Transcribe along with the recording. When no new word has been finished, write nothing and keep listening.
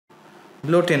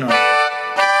blow tenor.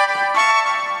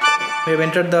 We have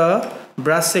entered the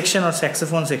brass section or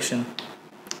saxophone section.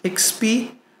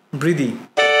 XP breathy.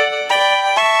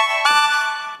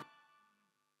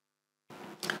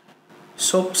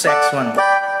 Sop sax 1.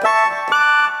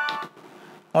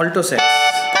 Alto sax.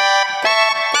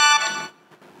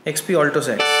 XP alto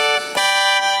sax.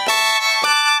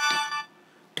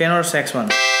 Tenor sax 1.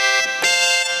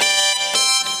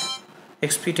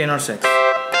 XP tenor sax.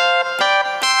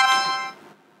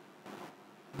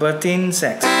 Batin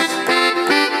sax.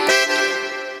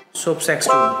 Sop sax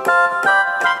 2.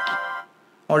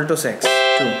 Alto sax 2.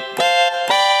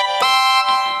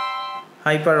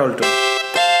 Hyper alto.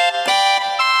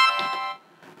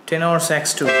 Tenor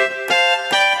sax 2.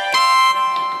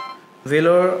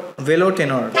 Velo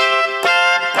tenor.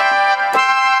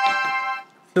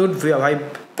 Flute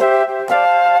vibe.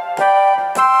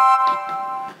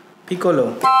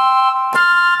 Piccolo.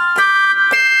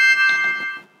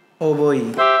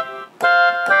 Oboe.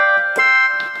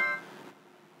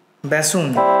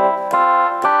 Bassoon.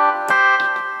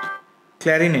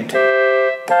 Clarinet.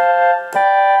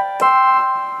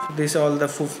 So this is all the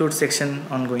flute section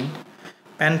ongoing.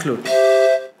 Pan flute.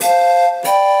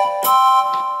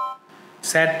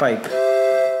 Sad pipe.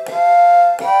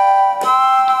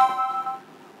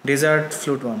 Desert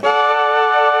flute 1.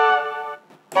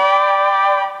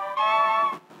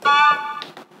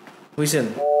 Whistle.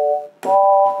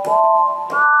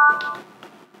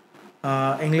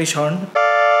 English horn.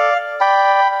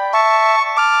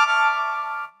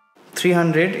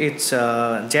 300, it's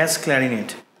jazz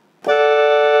clarinet.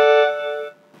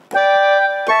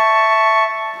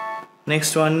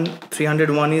 Next one,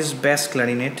 301 is bass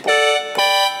clarinet.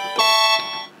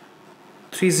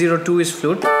 302 is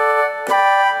flute.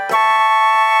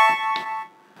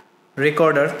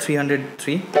 Recorder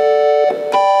 303.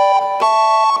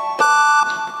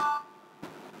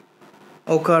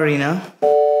 Ocarina.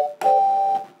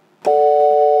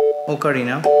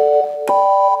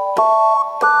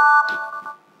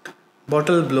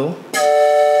 Bottle blow.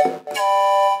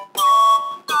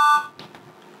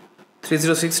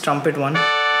 306 trumpet 1.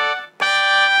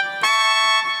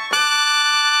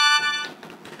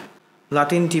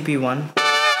 Latin TP 1.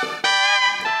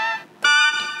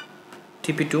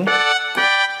 TP 2.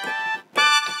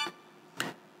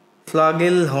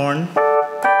 Flagell horn.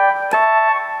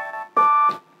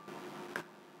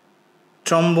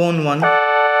 Trombone 1.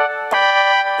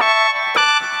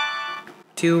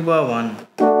 Tuba 1.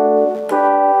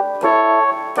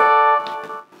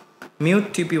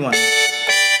 Mute TP1.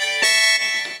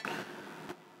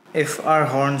 FR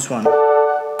horns 1.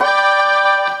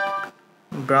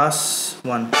 Brass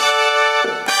 1.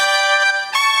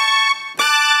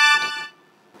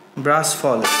 Brass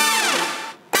fall.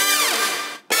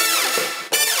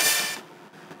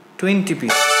 Twin TP.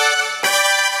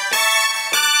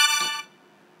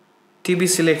 TB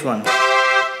select 1.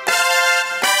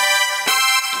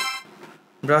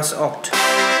 Brass oct.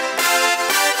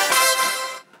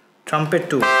 Trumpet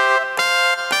 2.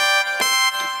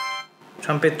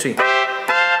 Trumpet 3.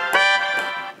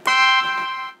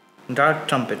 Dark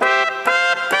trumpet.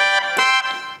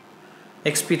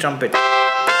 XP trumpet.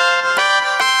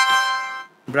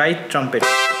 Bright trumpet.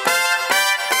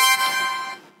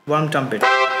 Warm trumpet.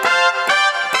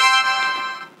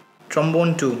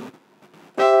 Trombone 2.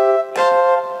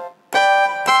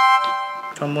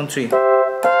 Trombone 3.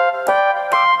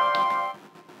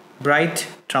 Bright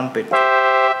trumpet.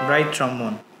 Bright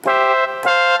trombone.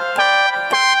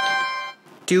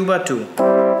 Tuba 2.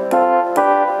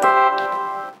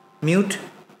 Mute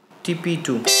TP2.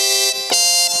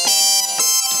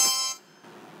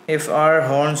 FR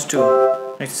horns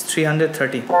 2. It's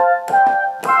 330.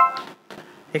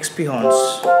 XP horns.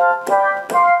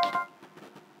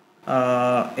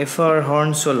 FR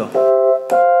horn solo.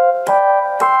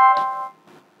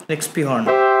 XP horn.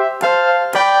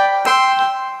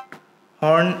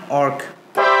 Horn orc.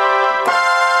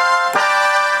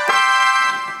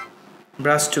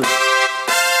 Brass 2.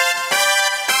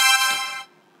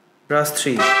 Brass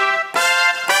 3.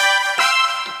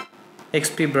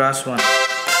 XP brass 1.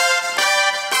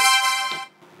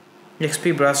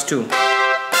 XP brass 2.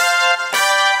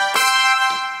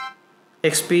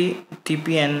 XP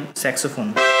TPN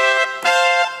saxophone.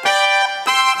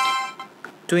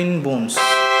 Twin bones.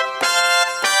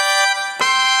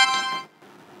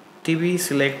 TB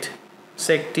select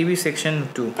TB section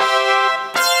 2.